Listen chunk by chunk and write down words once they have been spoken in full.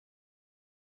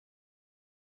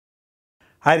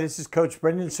Hi, this is Coach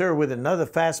Brendan Suhr with another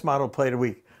Fast Model Play of the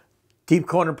Week. Deep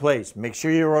corner plays. Make sure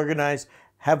you're organized.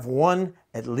 Have one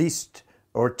at least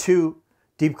or two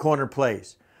deep corner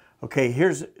plays. Okay,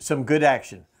 here's some good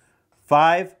action.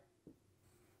 5,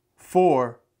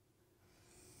 4,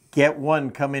 get one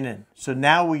coming in. So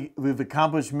now we've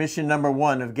accomplished mission number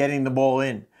 1 of getting the ball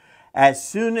in. As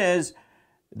soon as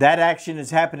that action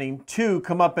is happening, 2,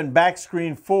 come up and back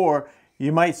screen 4,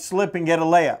 you might slip and get a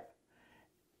layup.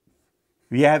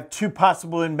 You have 2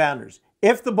 possible inbounders.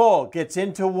 If the ball gets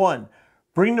into 1,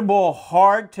 bring the ball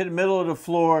hard to the middle of the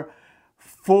floor.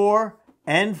 4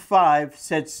 and 5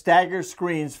 set stagger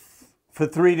screens for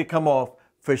 3 to come off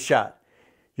for shot.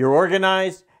 You're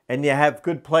organized and you have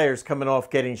good players coming off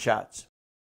getting shots.